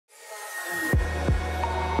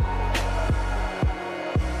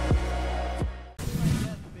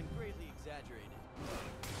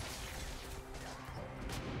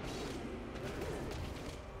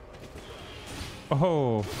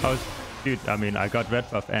Oh, how's... Dude, I mean, I got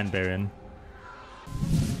red buff and Baron.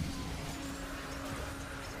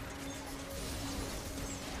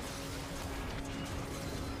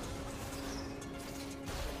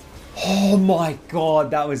 Oh my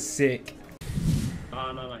god, that was sick.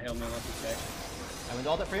 Oh no, hell no, that's okay. I went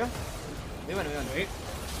all that for you? We win. Wait.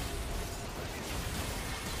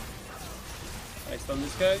 I stun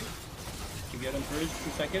this guy. You get him first, 2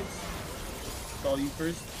 seconds. It's all you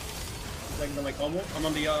first. 2 seconds on my combo. I'm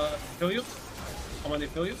on the affiliates. I'm on the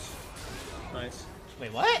affiliates. Nice.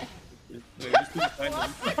 Wait, what? Wait, just 2 behind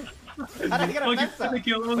them. How did I get a mess up? Wait,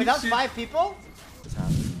 that was 5 people? What's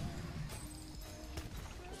happening?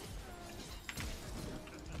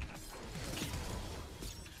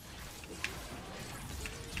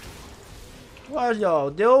 What y'all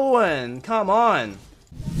doing? Come on.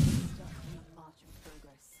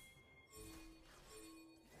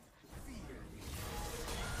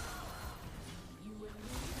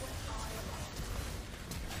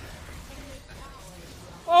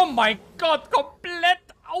 Oh my god, complete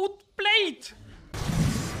outplayed!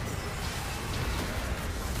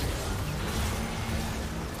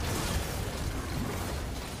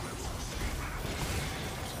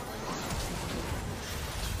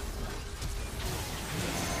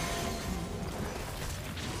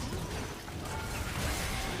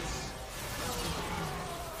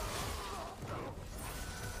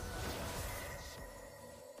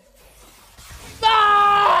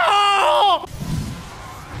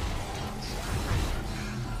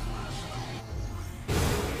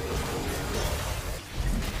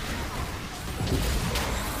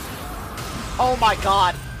 Oh my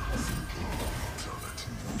god!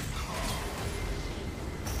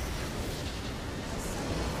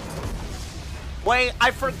 Wait,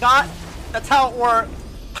 I forgot! That's how it worked!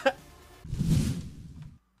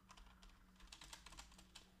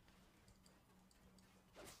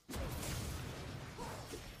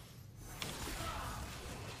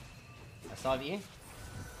 I saw V.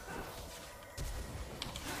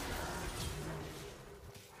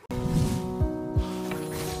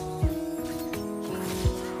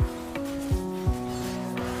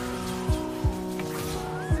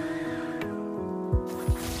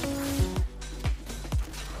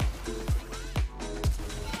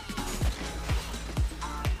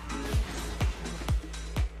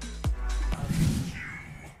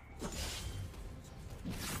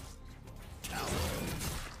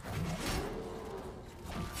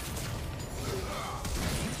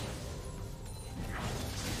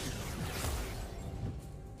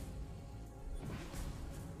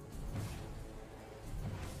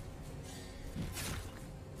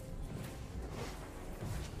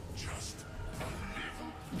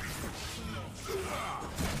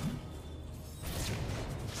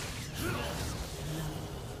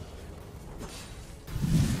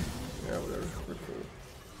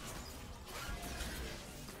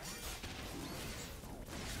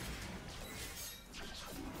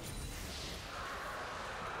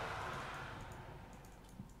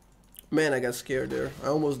 Man, I got scared there. I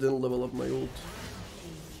almost didn't level up my ult.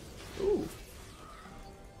 Ooh.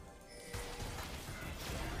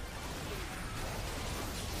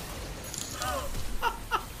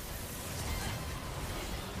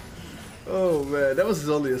 Oh man, that was his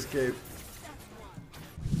only escape.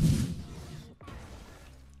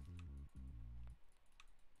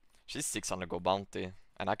 She's 600 go bounty,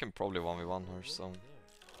 and I can probably 1v1 her, so...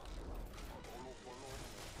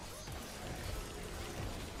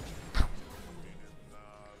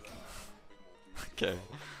 Okay.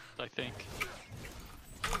 I think.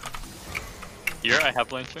 Here, I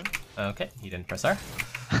have lane soon. Okay, he didn't press R.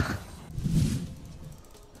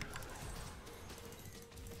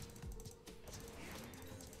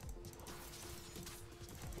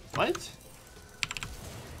 What?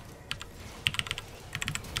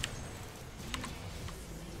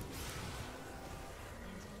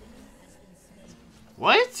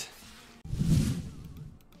 What?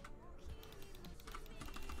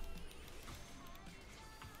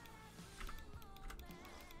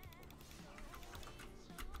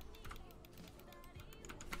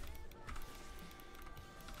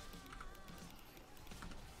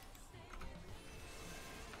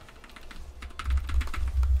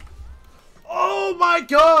 Oh my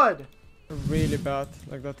god! Really bad.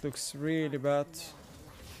 Like that looks really bad.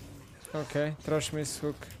 Okay, trash miss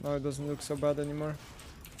hook. Now it doesn't look so bad anymore.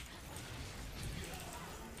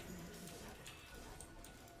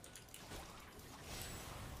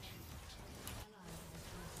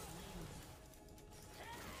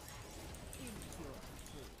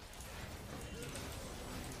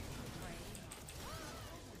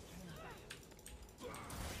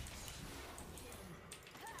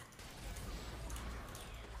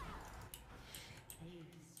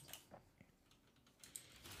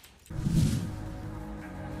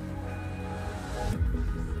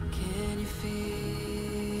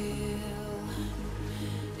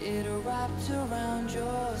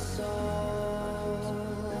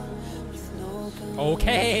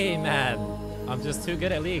 Okay, man. I'm just too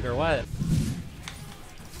good at League, or what?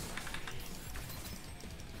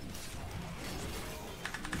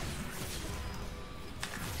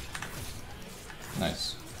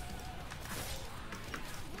 Nice.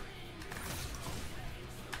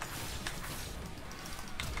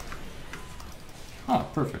 Ah,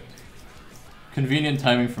 perfect. Convenient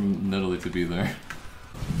timing from Nidalee to be there.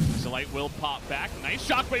 Light will pop back. Nice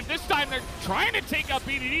shockwave. This time they're trying to take out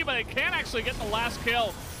BDD, but they can't actually get the last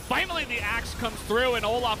kill. Finally, the axe comes through, and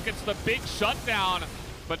Olaf gets the big shutdown.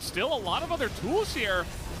 But still, a lot of other tools here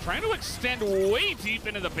trying to extend way deep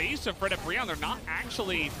into the base of Fred Brion. They're not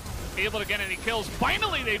actually able to get any kills.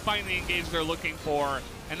 Finally, they find the engage they're looking for,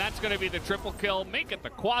 and that's going to be the triple kill. Make it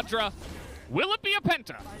the quadra. Will it be a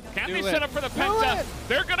penta? Can they set up for the penta?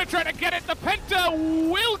 They're going to try to get it. The penta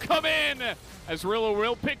will come in. Ezreal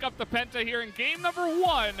will pick up the penta here in game number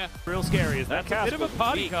 1. Real scary. Is that a bit of a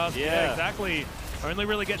party cast? Yeah, exactly. Only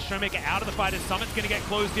really gets Showmaker out of the fight as Summit's going to get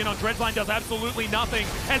closed in on. Dredgeline does absolutely nothing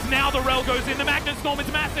as now the Rel goes in. The Magnet Storm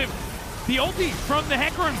is massive. The ulti from the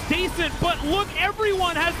Hecarim's decent, but look,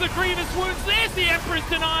 everyone has the Grievous Wounds. There's the Empress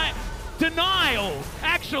denial,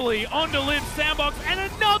 actually, onto Liv's sandbox, and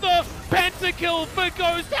another pentakill for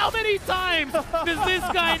Ghost. How many times does this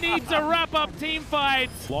guy need to wrap up team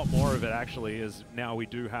fights? A lot more of it, actually, is now we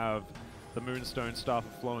do have the Moonstone Staff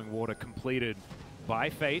of Flowing Water completed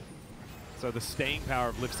by Fate. So the staying power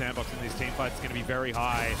of Liv's sandbox in these team fights is going to be very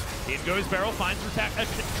high. In goes Beryl, finds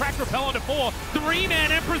track repel onto 4.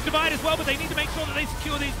 3-man Emperor's Divide as well, but they need to make sure that they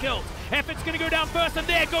secure these kills. Effort's going to go down first, and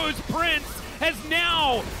there goes Prince, as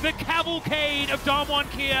now the cavalcade of Damwon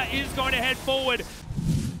Kia is going to head forward.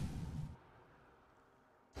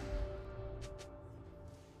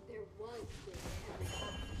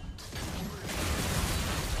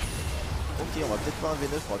 Ok, on va peut-être pas un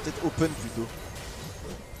V9, on va peut-être open plutôt.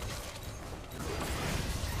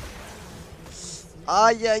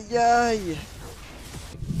 Aïe aïe aïe!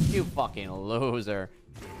 You fucking loser.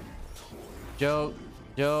 Joke.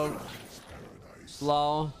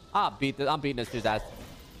 Slow. I'm beating this dude's ass.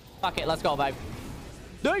 Fuck it, let's go, babe.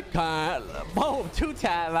 They can't. Boom,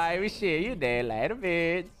 2-tap, baby. Shit, you dead later,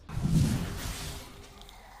 bitch.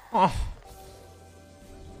 Oh.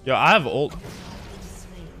 Yo, I have ult.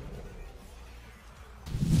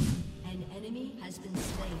 An enemy has been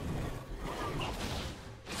slain.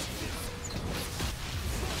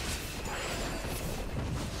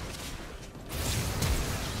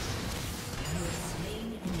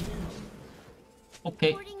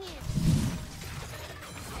 Okay.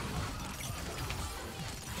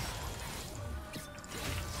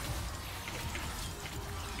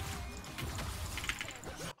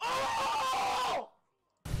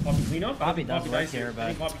 Poppy clean up? Poppy does work dies here, I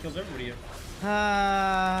think but... Poppy kills everybody here.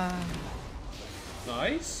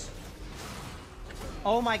 Nice.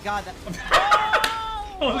 Oh my god.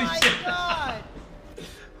 Holy shit. God.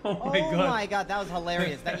 Oh my god, that was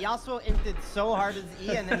hilarious. That Yasuo inted so hard as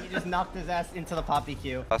E, and then he just knocked his ass into the Poppy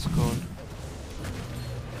Q. Last cone.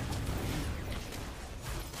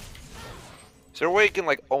 Is there a way you can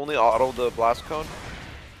like only auto the blast cone?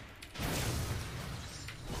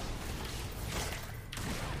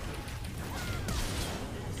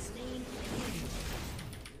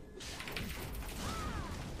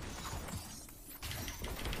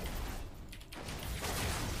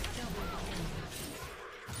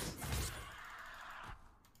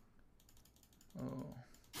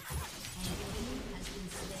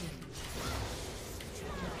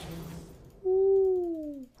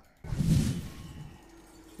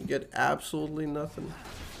 Get absolutely nothing.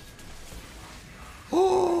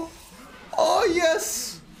 Oh! Oh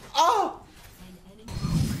yes! Oh!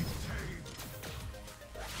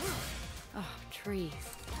 Oh, trees.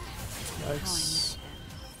 Yikes.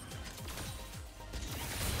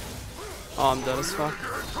 Oh, I'm dead as fuck.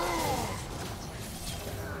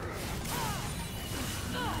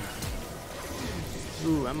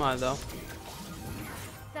 Ooh, am I though?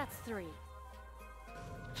 That's 3.